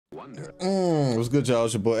What's good, y'all?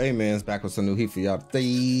 It's your boy A-Man's back with some new heat for y'all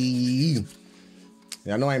today.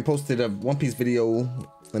 Yeah, I know I ain't posted a One Piece video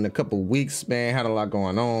in a couple weeks, man. Had a lot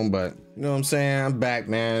going on, but you know what I'm saying? I'm back,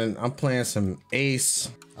 man. I'm playing some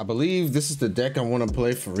Ace. I believe this is the deck I want to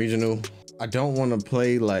play for regional. I don't want to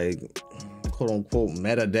play like quote-unquote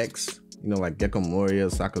meta decks, you know, like Gecko Moria,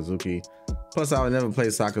 Sakazuki. Plus, I would never play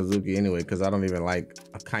Sakazuki anyway because I don't even like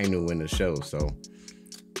Akainu in the show, so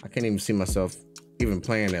I can't even see myself even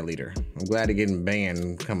playing that leader. I'm glad they're getting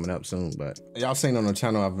banned coming up soon, but y'all seen on the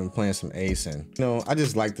channel I've been playing some Ace, and you know, I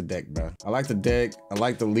just like the deck, bro. I like the deck, I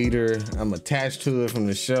like the leader, I'm attached to it from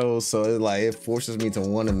the show, so it's like it forces me to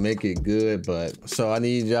want to make it good. But so I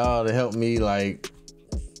need y'all to help me like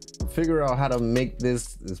figure out how to make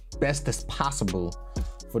this as best as possible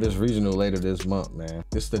for this regional later this month, man.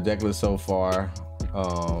 This is the deck list so far.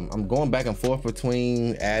 I'm going back and forth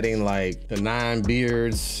between adding like the 9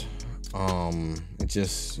 beards, and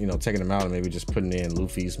just, you know, taking them out and maybe just putting in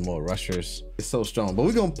Luffy's more rushers. It's so strong, but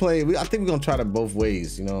we're gonna play, I think we're gonna try it both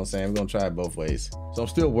ways, you know what I'm saying? We're gonna try it both ways. So I'm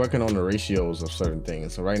still working on the ratios of certain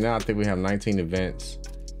things. So right now I think we have 19 events,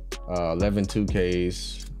 11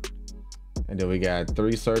 2Ks, and then we got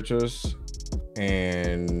 3 searchers,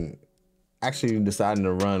 and actually deciding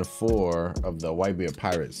to run 4 of the Whitebeard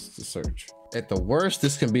Pirates to search. At the worst,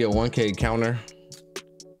 this can be a 1K counter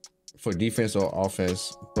for defense or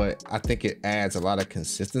offense, but I think it adds a lot of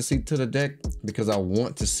consistency to the deck because I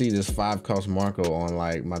want to see this 5-cost Marco on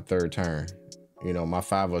like my 3rd turn. You know, my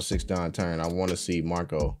 5 or 6 down turn, I want to see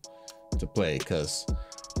Marco to play because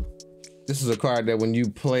this is a card that when you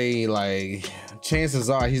play, like, chances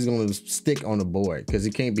are he's going to stick on the board because he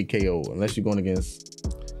can't be KO unless you're going against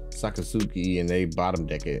Sakazuki and they bottom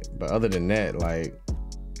deck it. But other than that, like,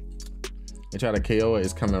 they try to KO it,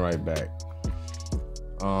 it's coming right back.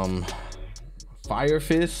 Fire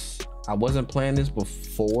Fist, I wasn't playing this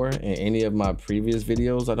before in any of my previous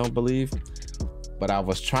videos, I don't believe, but I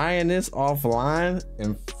was trying this offline,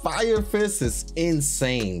 and Fire Fist is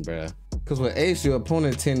insane, bruh. Because with Ace, your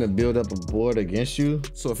opponent tend to build up a board against you.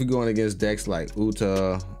 So if you're going against decks like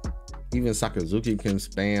Uta, even Sakazuki can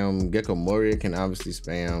spam, Gecko Moria can obviously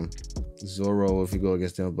spam, Zoro if you go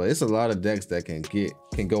against them, but it's a lot of decks that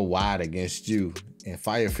can go wide against you, and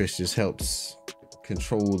Fire Fist just helps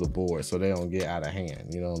control the board so they don't get out of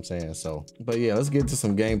hand, you know what I'm saying? So, but yeah, let's get to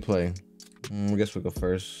some gameplay. I guess we'll go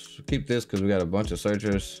first. Keep this because we got a bunch of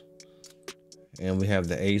searchers and we have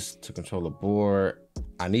the Ace to control the board.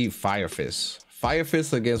 I need Fire Fist. Fire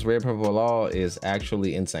Fist against Red Purple Law is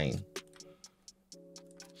actually insane.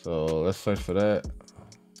 So let's search for that.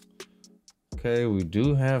 Okay, we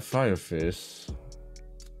do have Fire Fist,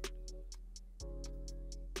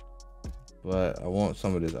 but I want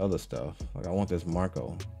some of this other stuff. Like, I want this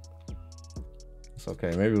Marco. It's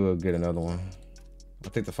okay, maybe we'll get another one. I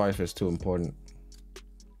think the Fire Fist is too important.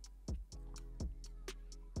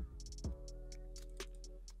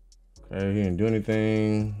 Okay, he didn't do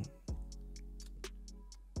anything.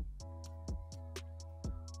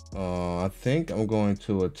 I think I'm going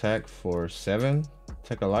to attack for 7,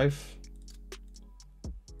 take a life.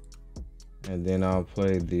 And then I'll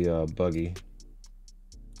play the buggy.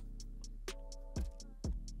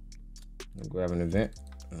 Grab an event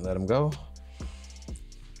and let him go.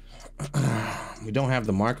 We don't have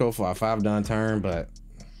the Marco for our 5 down turn, but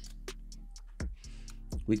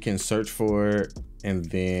we can search for it and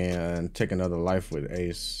then take another life with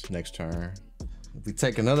Ace next turn. If we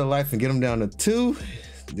take another life and get him down to 2,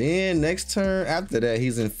 then next turn after that,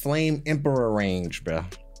 he's in Flame Emperor range, bro.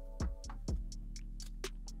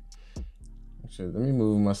 Actually, let me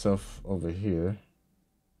move myself over here.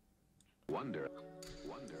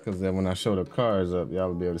 Because then when I show the cards up, y'all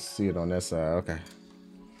will be able to see it on that side. Okay.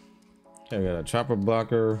 Okay, we got a chopper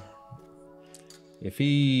blocker. If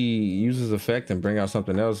he uses effect and bring out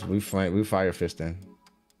something else, we Fire Fisting.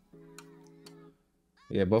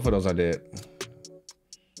 Yeah, both of those are dead.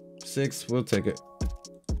 6, we'll take it.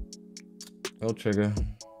 No trigger.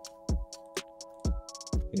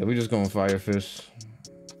 Yeah, we just going Fire Fist.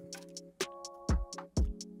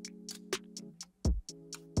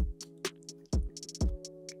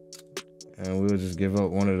 And we'll just give up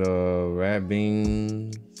one of the rat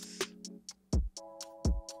beans.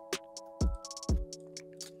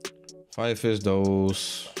 Fire Fist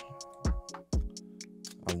those.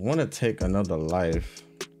 I want to take another life,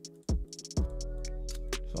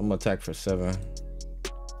 so I'm gonna attack for 7.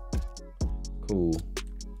 Cool.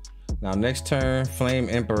 Now next turn, Flame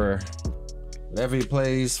Emperor. Whatever he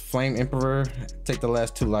plays, Flame Emperor, take the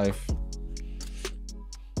last 2 life.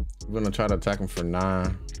 We're gonna try to attack him for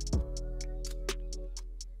 9.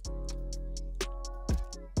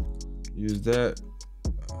 Use that.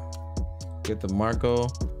 Get the Marco.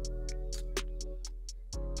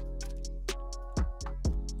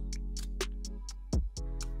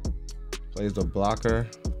 Plays the blocker.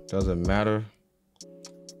 Doesn't matter.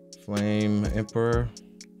 Flame Emperor.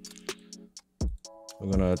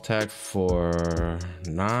 We're gonna attack for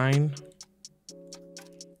 9.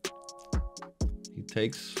 He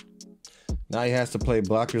takes. Now he has to play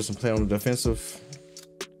blockers and play on the defensive.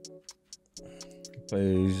 He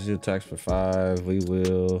plays, he attacks for 5.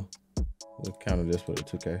 We'll counter this with a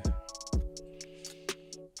 2K.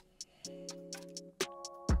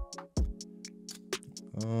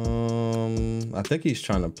 I think he's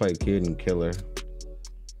trying to play Kid and Killer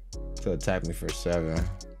to attack me for 7.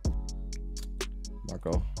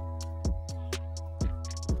 Marco.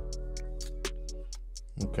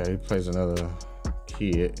 Okay, he plays another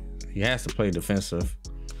Kid. He has to play defensive.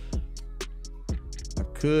 I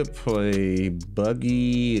could play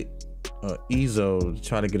Buggy Ezo to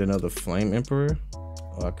try to get another Flame Emperor.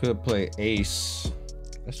 Or I could play Ace.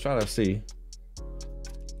 Let's try to see.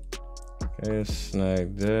 Okay,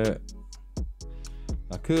 snag that.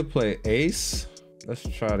 I could play Ace. Let's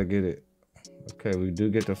try to get it. Okay, we do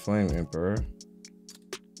get the Flame Emperor.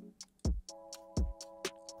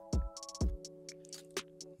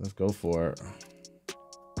 Let's go for it.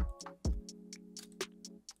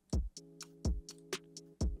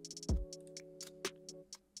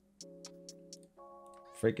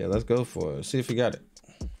 Freak it, let's go for it. See if we got it.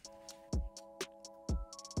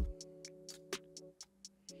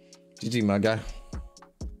 GG, my guy.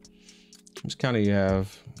 Which counter you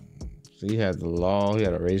have? So you had the Law, he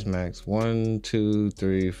had a Raise Max. 1, 2,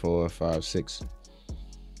 3, 4, 5, 6.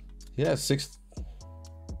 He has 6.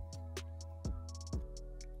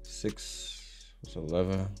 6 was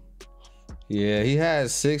 11. Yeah, he had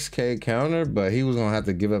 6K counter, but he was gonna have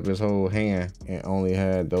to give up his whole hand and only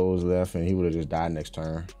had those left, and he would have just died next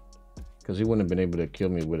turn. Because he wouldn't have been able to kill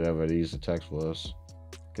me with whatever these attacks was.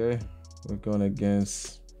 Okay, we're going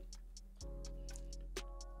against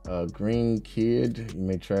Green Kid. You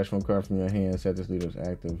may trash 1 card from your hand, set this leader's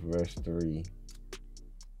active, rest 3.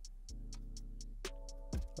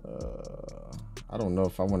 I don't know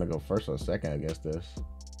if I want to go first or second against this.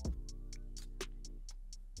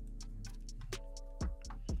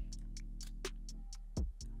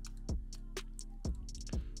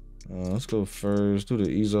 Let's go first, do the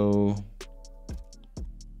Ezo.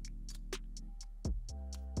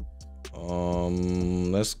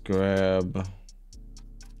 Let's grab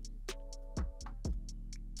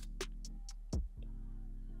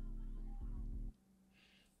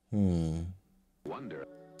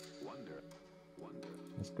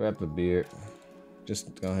Let's grab the beard.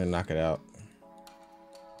 Just go ahead and knock it out.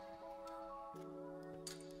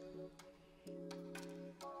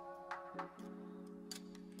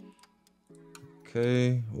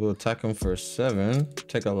 Okay, we'll attack him for 7.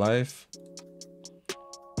 Take a life.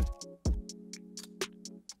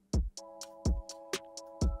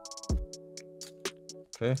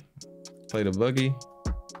 Okay, play the Buggy.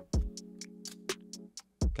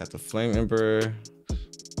 Got the Flame Emperor.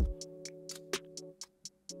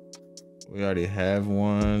 We already have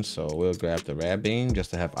one, so we'll grab the Rad Beam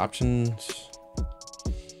just to have options.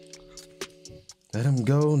 Let him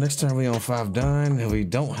go. Next turn we on 5 done, and we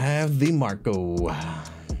don't have the Marco. Let's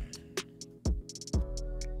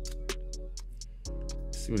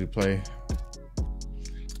see what he play.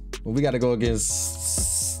 Well, we got to go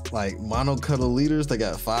against like mono color leaders. They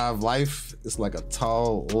got 5 life. It's like a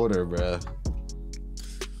tall order, bruh.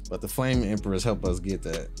 But the Flame Emperors help us get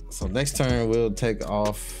that. So next turn we'll take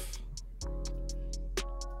off.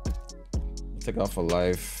 Take off a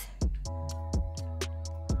life.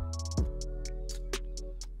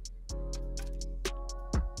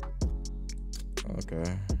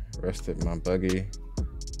 Okay, rested my Buggy.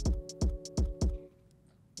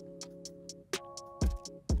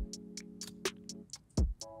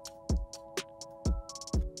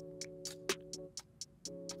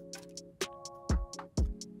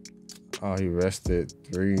 Oh, he rested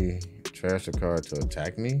 3, trash a card to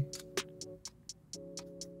attack me.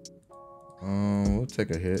 We'll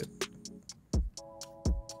take a hit.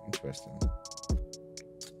 Interesting.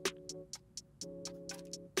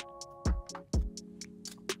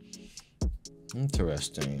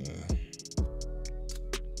 Interesting.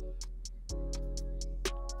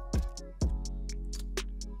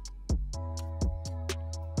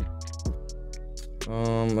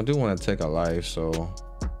 I do want to take a life, so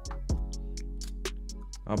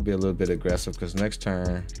I'll be a little bit aggressive because next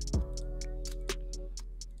turn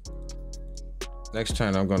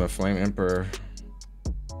I'm gonna Flame Emperor.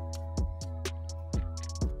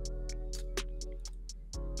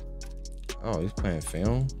 Oh, he's playing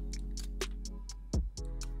film.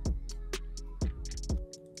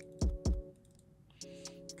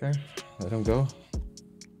 Okay, let him go.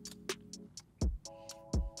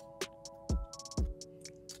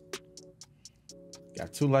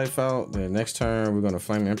 Got 2 life out. Then next turn we're gonna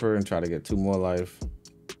Flame Emperor and try to get 2 more life.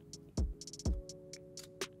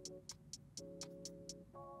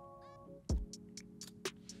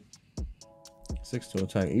 Six to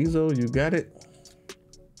attack Ezo, you got it.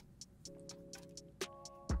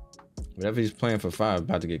 Whatever he's playing for 5,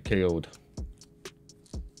 about to get KO'd.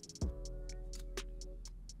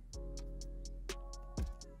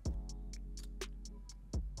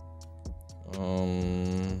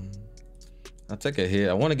 I'll take a hit.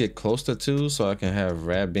 I want to get close to 2 so I can have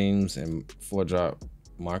Rad Beams and 4-drop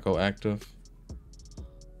Marco active.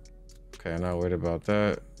 Okay, I'm not worried about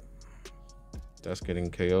that. That's getting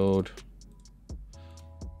KO'd.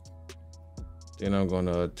 Then I'm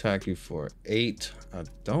gonna attack you for 8. I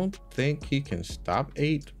don't think he can stop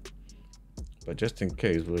 8, but just in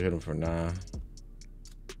case, we'll hit him for 9.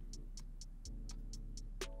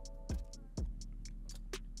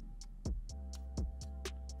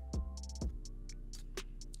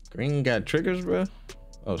 Green got triggers, bro.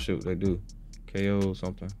 Oh shoot, they do. KO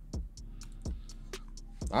something.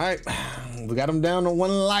 All right, we got him down to 1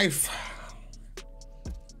 life.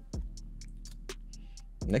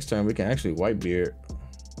 Next time we can actually Whitebeard.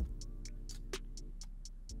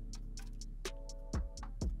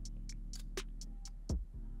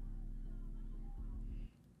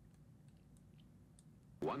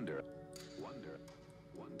 Wonder.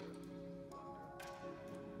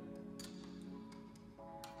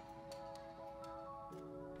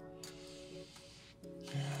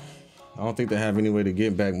 I don't think they have any way to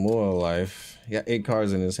get back more life. He got 8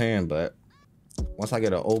 cards in his hand, but once I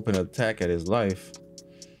get an open attack at his life,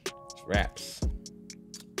 it's wraps.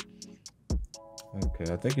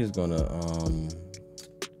 Okay, I think he's gonna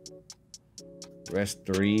rest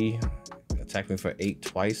 3, attack me for 8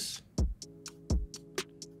 twice.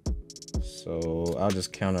 So I'll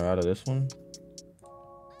just counter out of this one.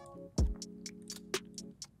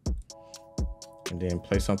 And then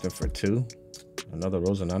play something for 2. Another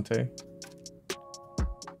Rosinante.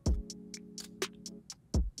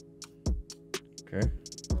 Okay.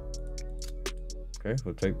 Okay,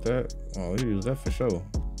 we'll take that. Oh, we use that for sure.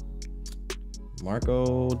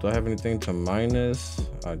 Marco, do I have anything to minus?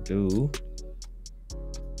 I do.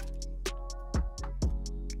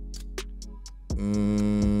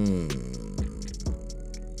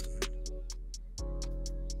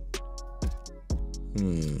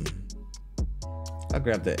 I'll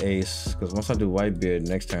grab the ace, because once I do Whitebeard,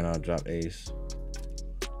 next turn I'll drop ace.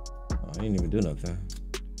 Oh, I didn't even do nothing.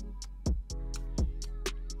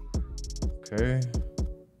 Okay.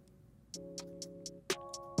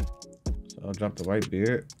 So I'll drop the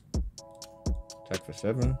Whitebeard. Attack for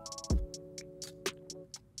 7.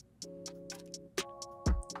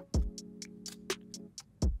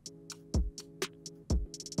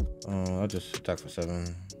 I'll just attack for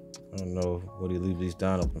 7. I don't know what he leave these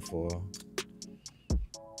down open for.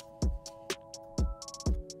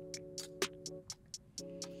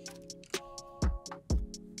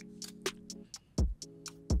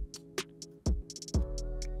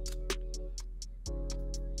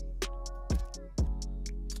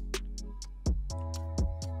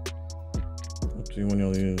 See when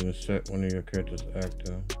you'll use a set one of your characters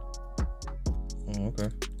active. Oh, okay.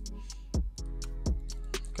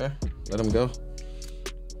 Okay, let him go.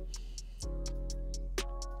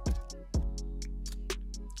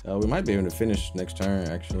 We might be able to finish next turn,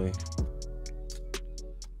 actually.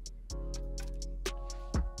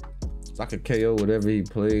 So I could KO whatever he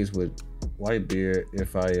plays with Whitebeard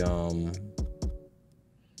if I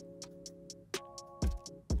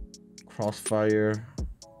Crossfire,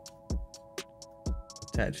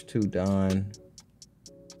 attach 2 Don.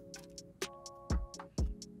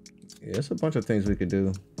 Yeah, it's a bunch of things we could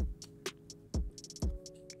do.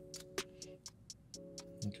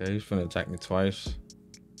 Okay, he's gonna attack me twice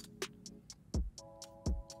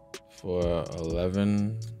for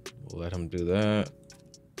 11. We'll let him do that.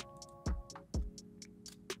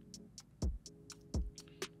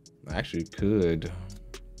 I actually could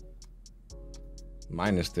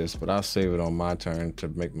minus this, but I'll save it on my turn to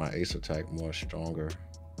make my ace attack more stronger.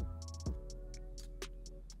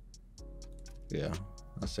 Yeah,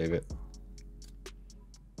 I'll save it.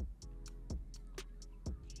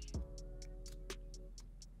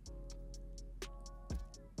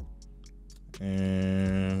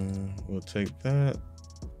 And we'll take that.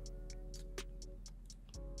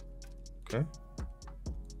 Okay.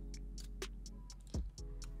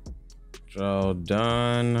 Draw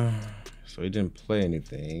done. So he didn't play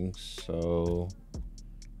anything, so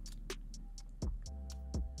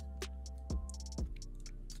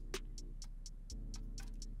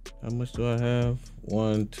How much do I have?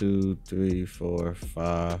 1, 2, 3, 4,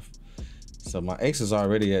 5. So my X is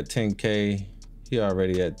already at 10K. He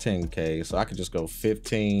already at 10K. So I could just go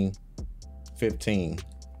 15, 15.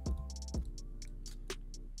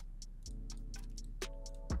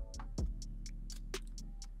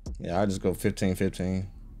 Yeah, I just go 15, 15.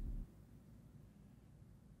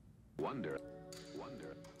 Wonder.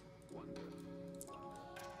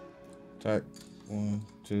 Type 1,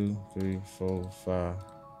 2, 3, 4, 5.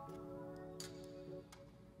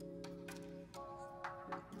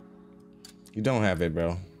 You don't have it,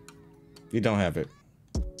 bro. You don't have it.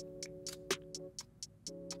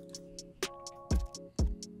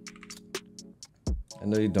 I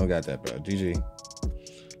know you don't got that, bro. GG.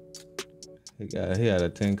 He had a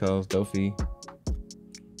 10 calls, Dofi.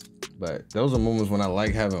 But those are moments when I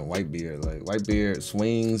like having Whitebeard. Like Whitebeard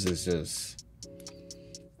swings is just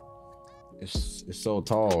it's so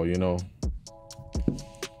tall, you know.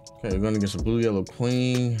 Okay, we're gonna get some blue yellow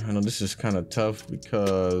queen. I know this is kind of tough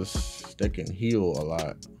because they can heal a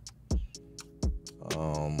lot.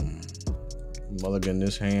 Mulligan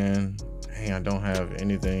this hand. Dang, I don't have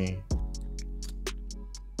anything.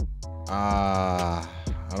 I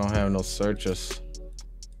don't have no searchers.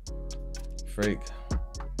 Freak.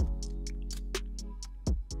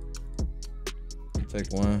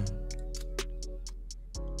 Take one.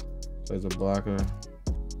 Plays a blocker.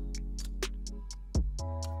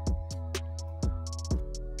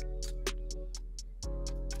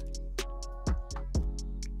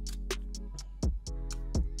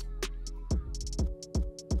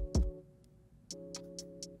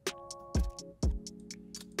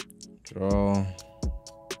 Draw.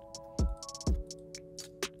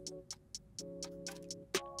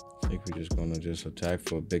 I think we're just gonna attack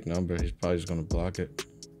for a big number. He's probably just gonna block it.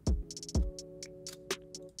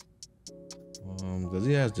 Does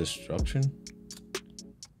he have destruction?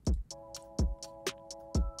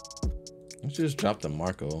 Let's just drop the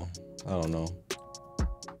Marco. I don't know.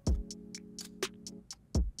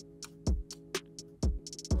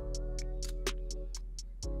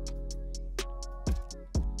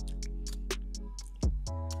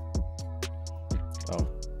 Oh.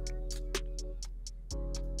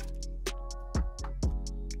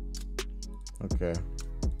 Okay.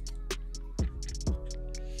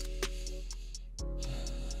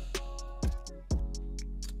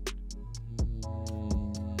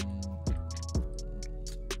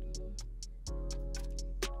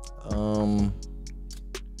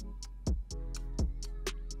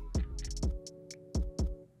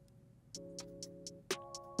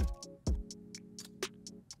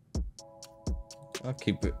 I'll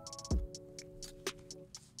keep it.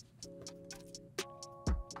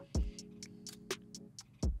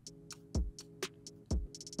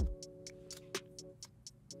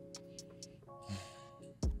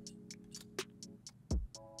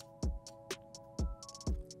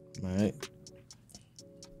 All right.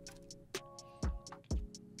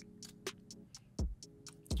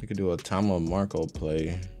 You could do a Tama Marco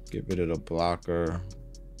play. Get rid of the blocker.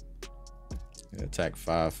 And attack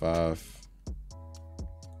 5/5.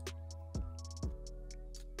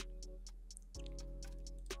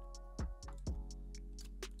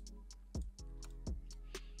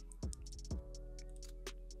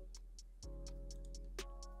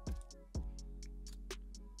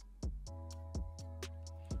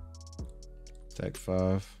 Attack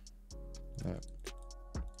 5. Right.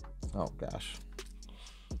 Oh gosh.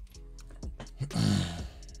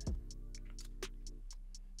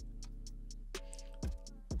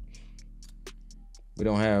 We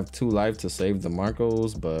don't have 2 life to save the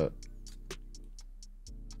Marcos, but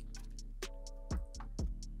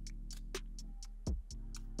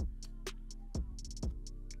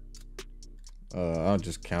I'll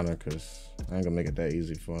just counter because I ain't gonna make it that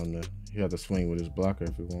easy for him to. He have to swing with his blocker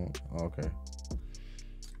if he want. Oh, okay.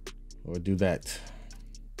 Or do that.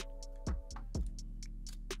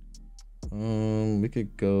 We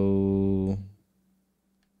could go.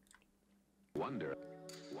 Wonder.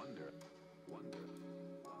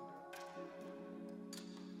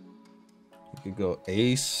 We could go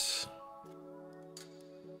ace.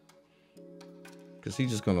 Because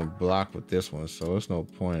he's just gonna block with this one, so there's no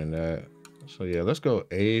point in that. So yeah, let's go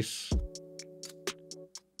ace.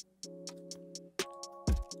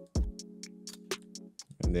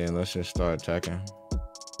 And then let's just start attacking.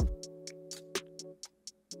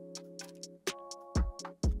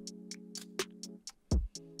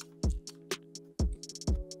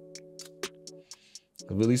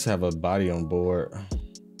 We at least have a body on board.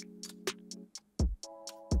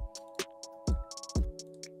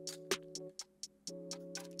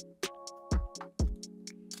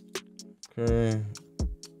 Okay.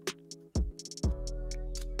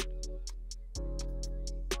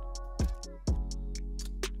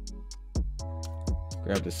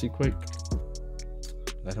 Grab the C-Quick.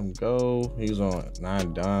 Let him go. He's on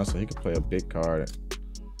 9 done, so he can play a big card.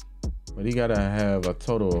 But he gotta have a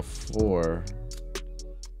total of 4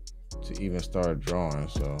 to even start drawing,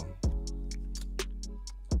 so.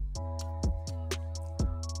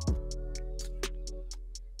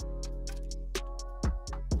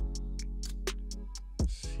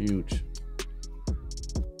 It's huge.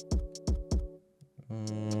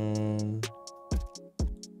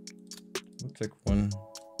 I'll take one.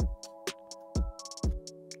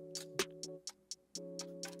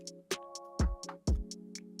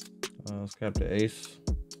 Let's cap the ace.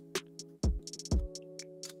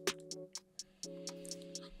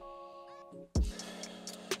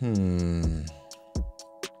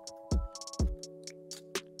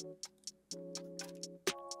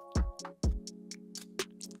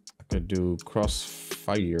 I could do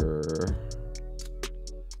crossfire.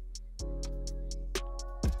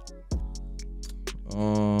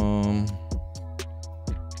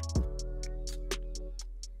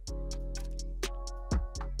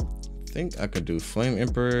 I think I could do Flame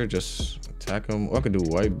Emperor, just attack him. Or I could do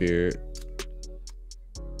Whitebeard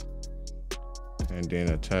and then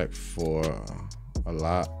attack for a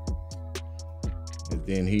lot. And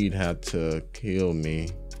then he'd have to kill me.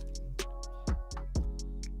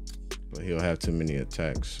 But he'll have too many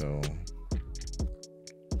attacks, so.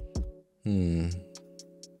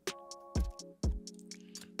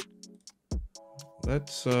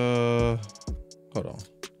 Let's hold on.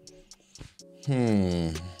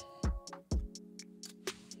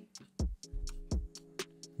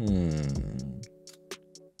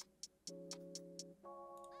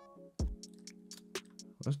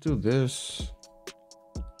 Let's do this.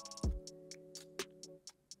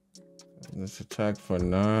 Let's attack for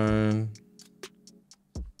 9.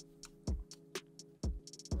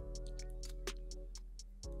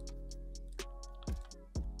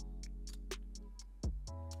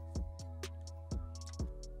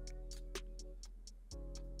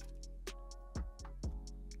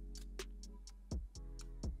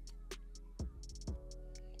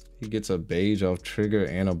 He gets a beige off trigger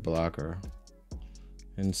and a blocker.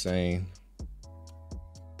 Insane.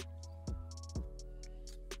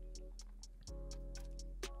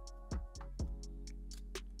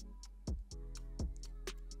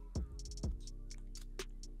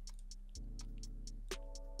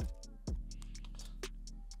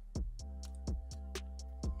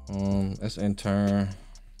 Let's end turn.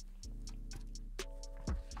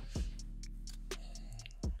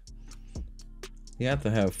 You have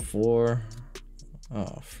to have 4. Oh,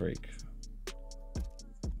 freak.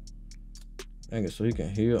 Dang it, so he can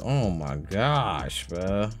heal. Oh my gosh,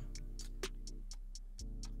 bro.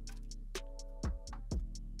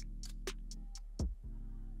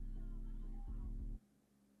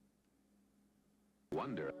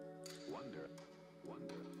 Wonder.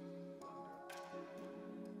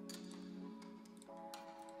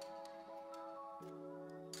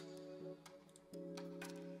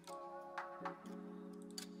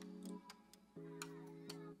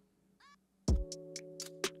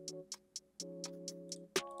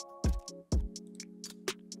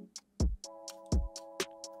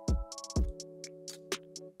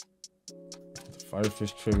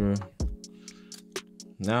 Firefish trigger.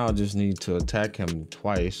 Now I just need to attack him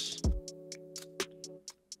twice.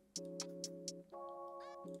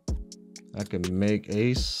 I can make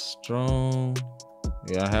ace strong.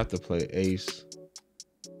 Yeah, I have to play ace.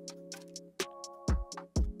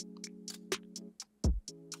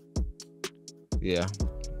 Yeah,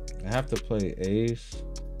 I have to play ace.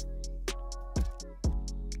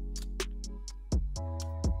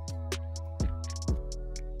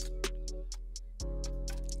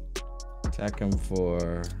 Attack him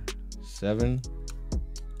for 7.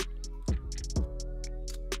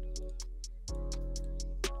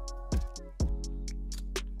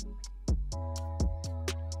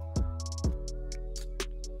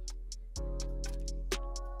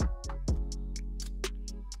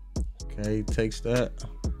 Okay, he takes that.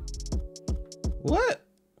 What?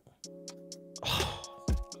 Oh.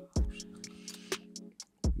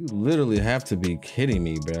 You literally have to be kidding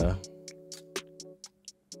me, bruh.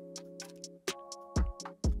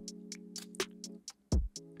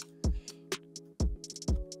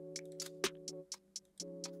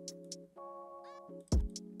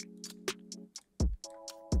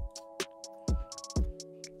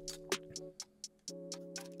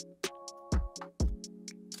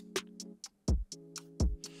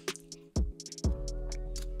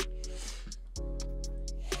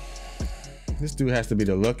 This dude has to be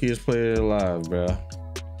the luckiest player alive, bro.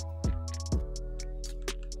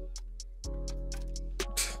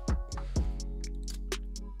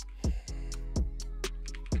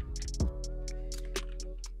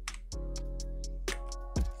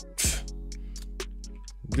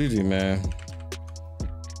 GG, man.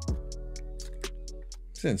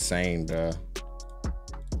 It's insane, bro.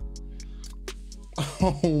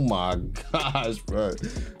 Oh my gosh, bro.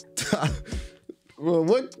 Bro,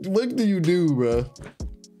 what do you do, bro?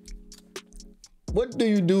 What do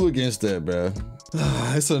you do against that, bro?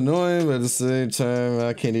 It's annoying, but at the same time,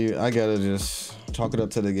 I can't even. I gotta just talk it up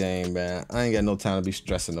to the game, man. I ain't got no time to be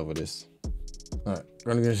stressing over this. All right,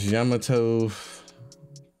 run against Yamato.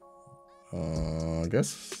 I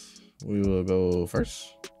guess we will go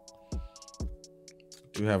first.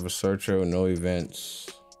 Do have a searcher, no events.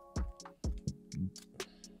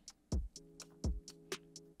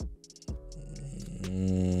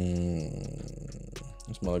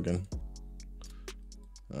 Let's mulligan.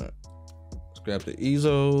 All right, let's grab the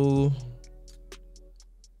Ezo.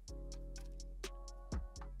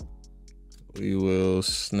 We will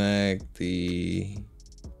snag the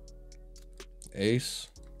ace.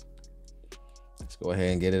 Let's go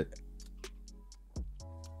ahead and get it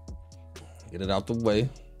out the way.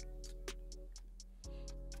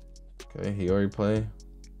 Okay, he already played.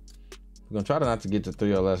 We're gonna try to not to get to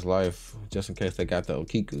 3 or less life, just in case they got the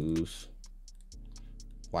Okikus.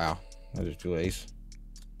 Wow, I just drew ace.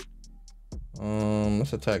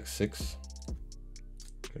 Let's attack 6.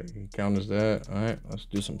 Okay, he counters that. All right, let's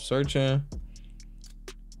do some searching.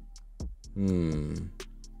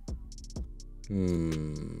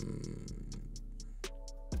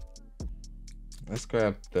 Let's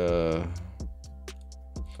grab the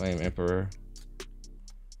Flame Emperor.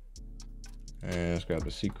 And let's grab the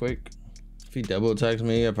Seaquake. If he double attacks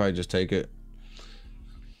me, I'll probably just take it.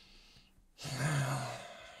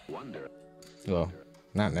 Well,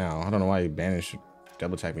 not now. I don't know why he banished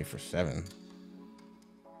double attack me for 7.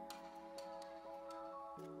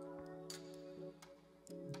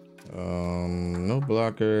 No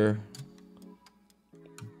blocker.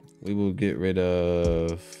 We will get rid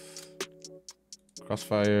of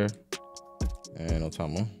Crossfire and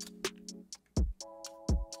Otamo.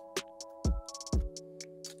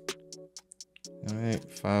 All right,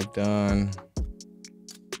 5 done.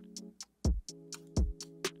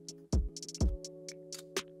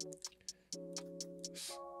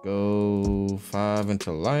 Let's go 5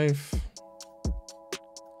 into life.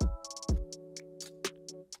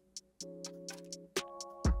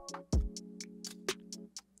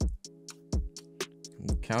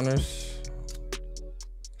 Counters.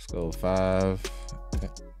 Let's go 5.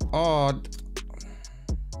 Oh.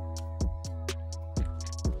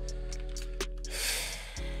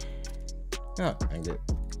 Yeah, dang it.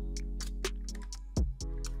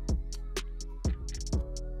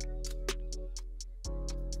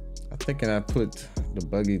 I'm thinking I put the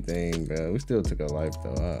buggy thing, but we still took a life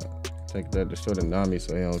though. Take that, destroy the Nami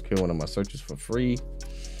so he don't kill one of my searches for free.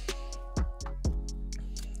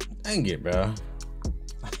 Dang it, bro.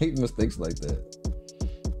 I hate mistakes like that.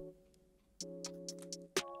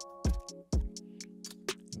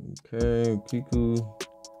 Okay, Kiku.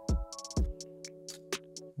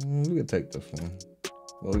 We can take this one.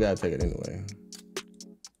 Well, we gotta take it anyway.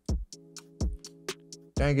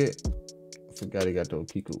 Dang it. I forgot he got the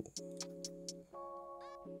Kiku.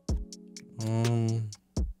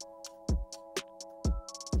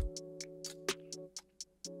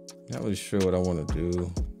 Not really sure what I want to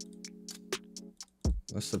do.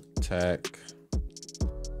 Let's attack.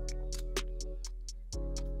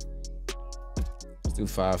 Let's do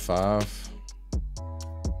 5/5.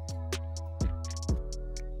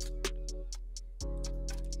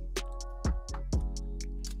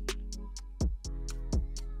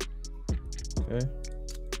 Okay.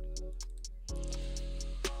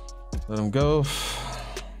 Let him go.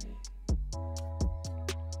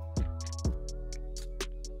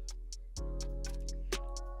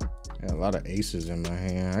 Got a lot of aces in my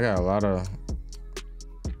hand. I got a lot of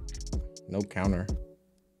no counter.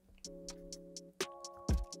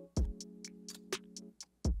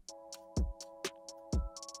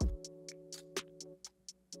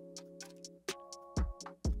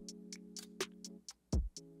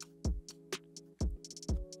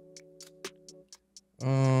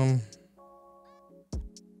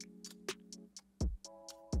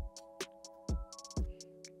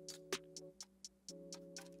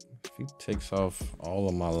 If he takes off all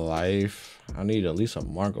of my life, I need at least a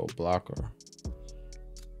Margot blocker.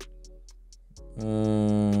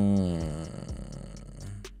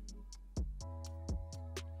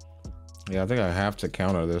 Yeah, I think I have to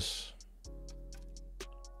counter this.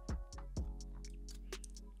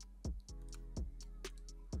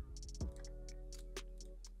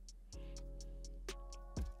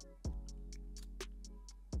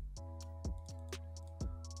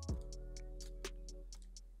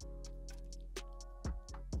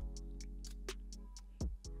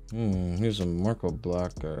 Here's a Marco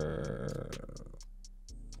blocker.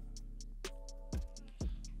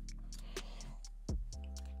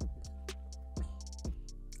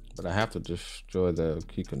 But I have to destroy the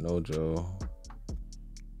Kikunojo.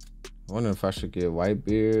 I wonder if I should get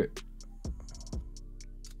Whitebeard.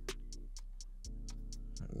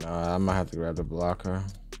 Nah, I might have to grab the blocker.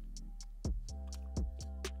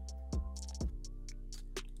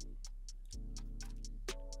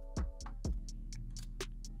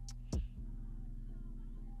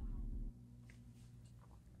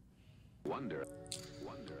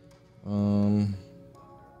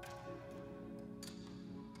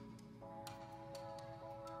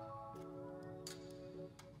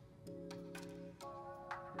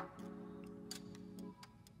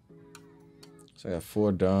 So I got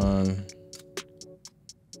 4 done.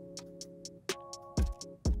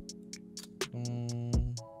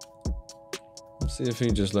 Let's see if he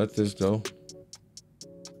just let this go.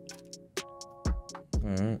 All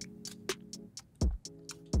right.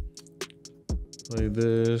 Play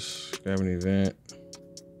this, grab an event.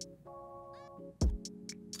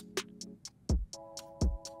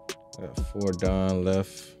 I got 4 done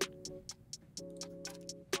left.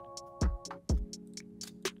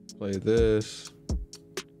 Play this.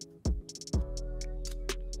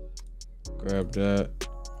 Grab that.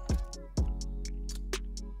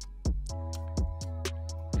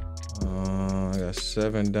 I got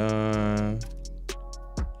 7 done.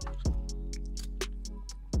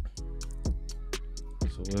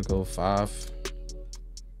 So we'll go 5.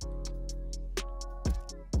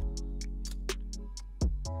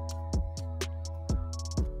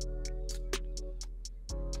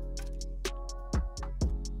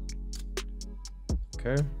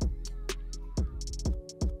 Okay.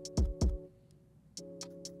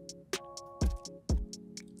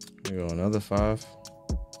 Here we go, another 5.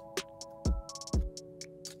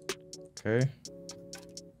 Okay.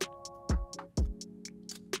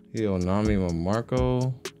 Hionami with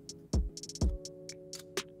Marco.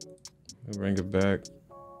 We'll bring it back.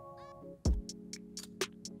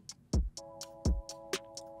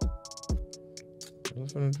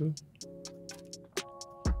 What's gonna do?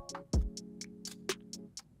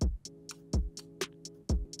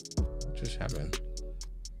 What just happened?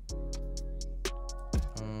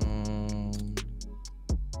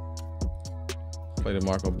 Play the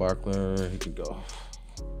Marco Barkler. He could go.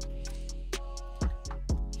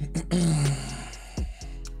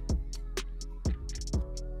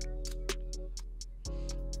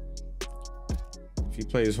 If he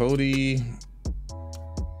plays Hody,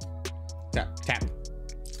 tap.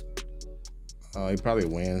 Oh, he probably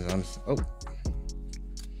wins. Oh.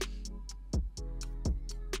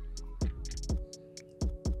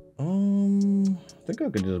 I think I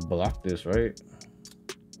could just block this, right?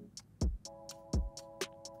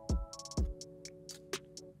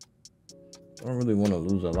 I don't really want to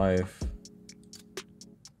lose a life.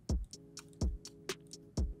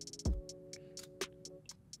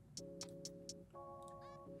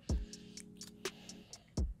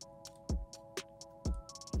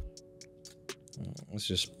 Let's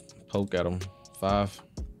just poke at him. 5.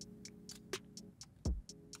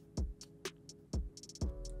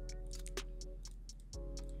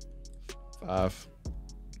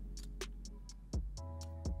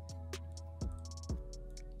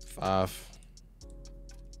 Five.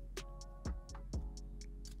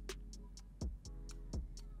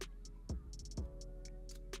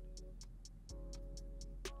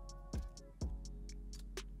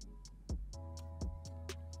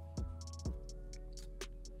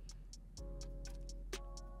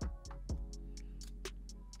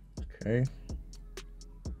 Okay.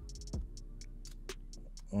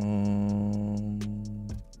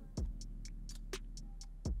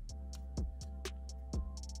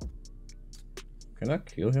 Can I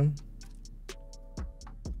kill him?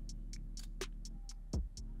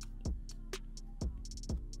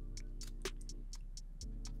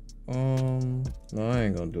 No, I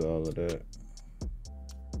ain't gonna do all of that.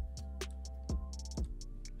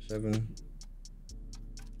 7.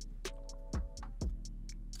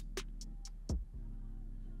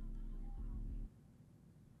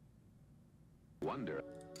 Wonder.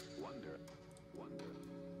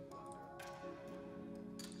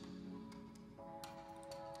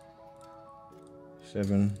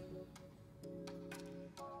 7.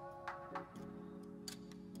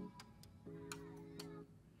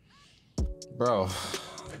 Bro,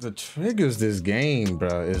 the triggers this game,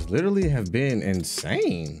 bro, is literally have been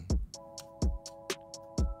insane.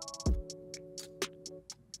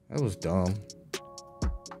 That was dumb.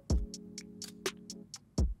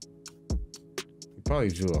 He probably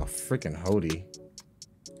drew a freaking Hody.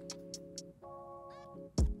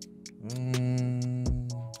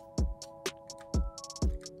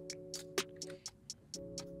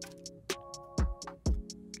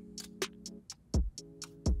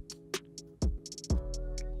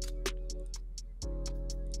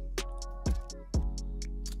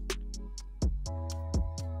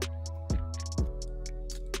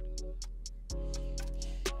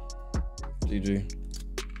 GG.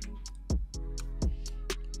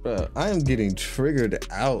 Bro, I am getting triggered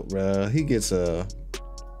out, bro. He gets a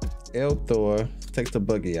L Thor, takes the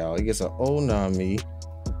buggy out. He gets an Onami.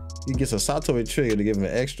 He gets a Satori trigger to give him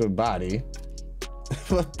an extra body.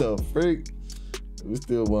 What the freak? We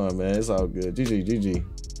still won, man. It's all good. GG, GG.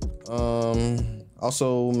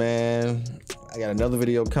 Also, man, I got another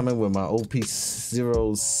video coming with my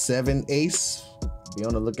OP07 ace. Be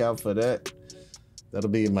on the lookout for that. That'll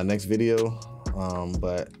be in my next video.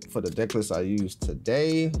 But for the deck list I used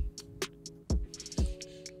today,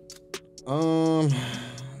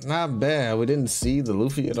 not bad. We didn't see the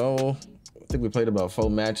Luffy at all. I think we played about 4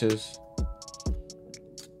 matches,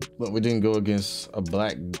 but we didn't go against a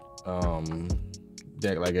black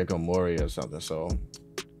deck like Echo Mori or something, so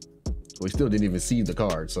we still didn't even see the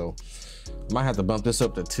card. So I might have to bump this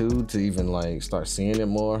up to 2 to even like start seeing it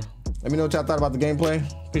more. Let me know what y'all thought about the gameplay.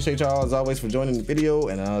 Appreciate y'all as always for joining the video,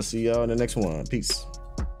 and I'll see y'all in the next one. Peace.